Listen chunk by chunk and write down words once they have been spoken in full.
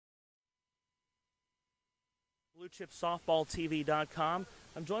BlueChipSoftballTV.com.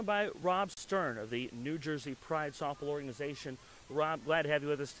 I'm joined by Rob Stern of the New Jersey Pride Softball Organization. Rob, glad to have you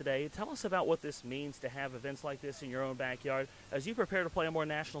with us today. Tell us about what this means to have events like this in your own backyard as you prepare to play a more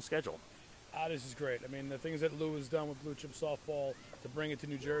national schedule. This is great. I mean, the things that Lou has done with Blue Chip Softball to bring it to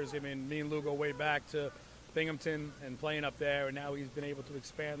New Jersey. I mean, me and Lou go way back to Binghamton and playing up there, and now he's been able to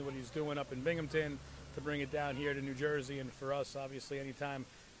expand what he's doing up in Binghamton to bring it down here to New Jersey. And for us, obviously, anytime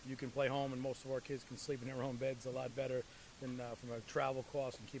you can play home and most of our kids can sleep in their own beds, a lot better than from a travel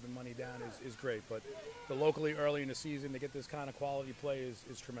cost, and keeping money down is great. But the locally early in the season to get this kind of quality play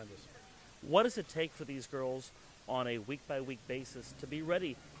is tremendous. What does it take for these girls on a week-by-week basis to be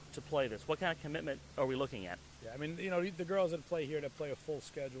ready to play this? What kind of commitment are we looking at? Yeah, I mean, you know, the girls that play here that play a full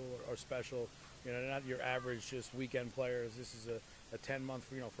schedule are special. You know, they're not your average just weekend players. This is a 10-month,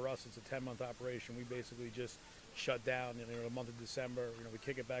 you know, for us it's a 10-month operation. We basically just shut down in the month of December. You know, we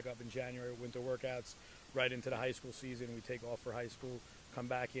kick it back up in January, winter workouts, right into the high school season. We take off for high school, come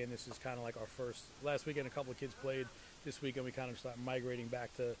back in. This is kind of like our first. Last weekend, a couple of kids played. This weekend, we kind of start migrating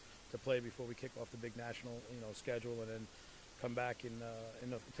back to play before we kick off the big national, you know, schedule, and then come back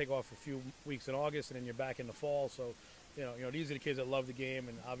take off a few weeks in August, and then you're back in the fall. So, you know, these are the kids that love the game,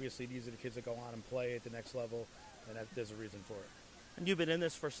 and obviously these are the kids that go on and play at the next level, and there's a reason for it. And you've been in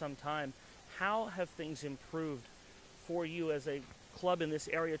this for some time. How have things improved for you as a club in this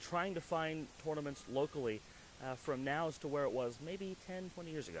area trying to find tournaments locally from now as to where it was maybe 10,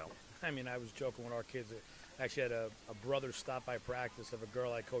 20 years ago? I mean, I was joking with our kids. I actually had a brother stop by practice of a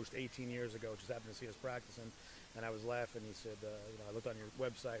girl I coached 18 years ago, just happened to see us practicing, and I was laughing. He said, you know, I looked on your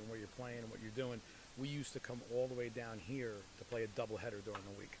website and where you're playing and what you're doing. We used to come all the way down here to play a doubleheader during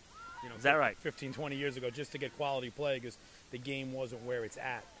the week. You know, is that right? 15, 20 years ago, just to get quality play, because the game wasn't where it's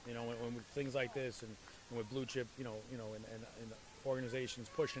at. You know, when with things like this and with Blue Chip, you know, and organizations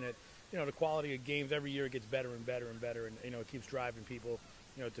pushing it, you know, the quality of games every year gets better and better and better, and you know, it keeps driving people,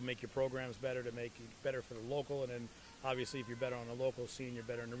 you know, to make your programs better, to make it better for the local, and then obviously if you're better on the local scene, you're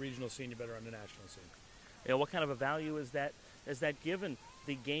better on the regional scene, you're better on the national scene. You know, what kind of a value is that given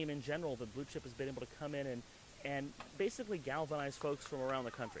the game in general that Blue Chip has been able to come in and basically galvanize folks from around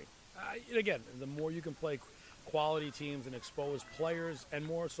the country? Again, the more you can play quality teams and expose players and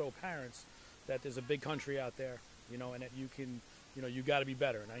more so parents that there's a big country out there, you know, and that you can, you know, you got to be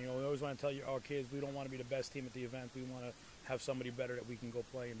better. And, you know, we always want to tell our kids we don't want to be the best team at the event. We want to have somebody better that we can go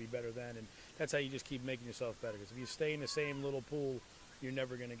play and be better than. And that's how you just keep making yourself better. Because if you stay in the same little pool, you're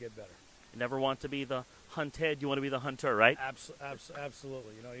never going to get better. You never want to be the hunted, you want to be the hunter, right?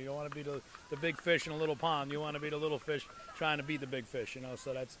 Absolutely. You know, you don't want to be the big fish in a little pond. You want to be the little fish trying to beat the big fish, you know.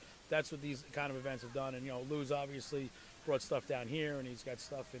 So that's what these kind of events have done. And, you know, Lou's obviously brought stuff down here, and he's got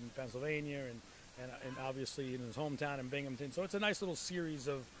stuff in Pennsylvania and obviously in his hometown in Binghamton. So it's a nice little series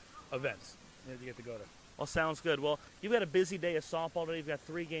of events that you get to go to. Well, sounds good. Well, you've got a busy day of softball today. You've got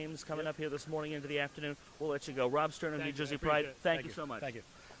 3 games coming up here this morning into the afternoon. We'll let you go. Rob Stern of New Jersey Pride, thank you so much. Thank you.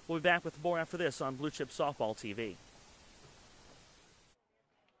 We'll be back with more after this on Blue Chip Softball TV.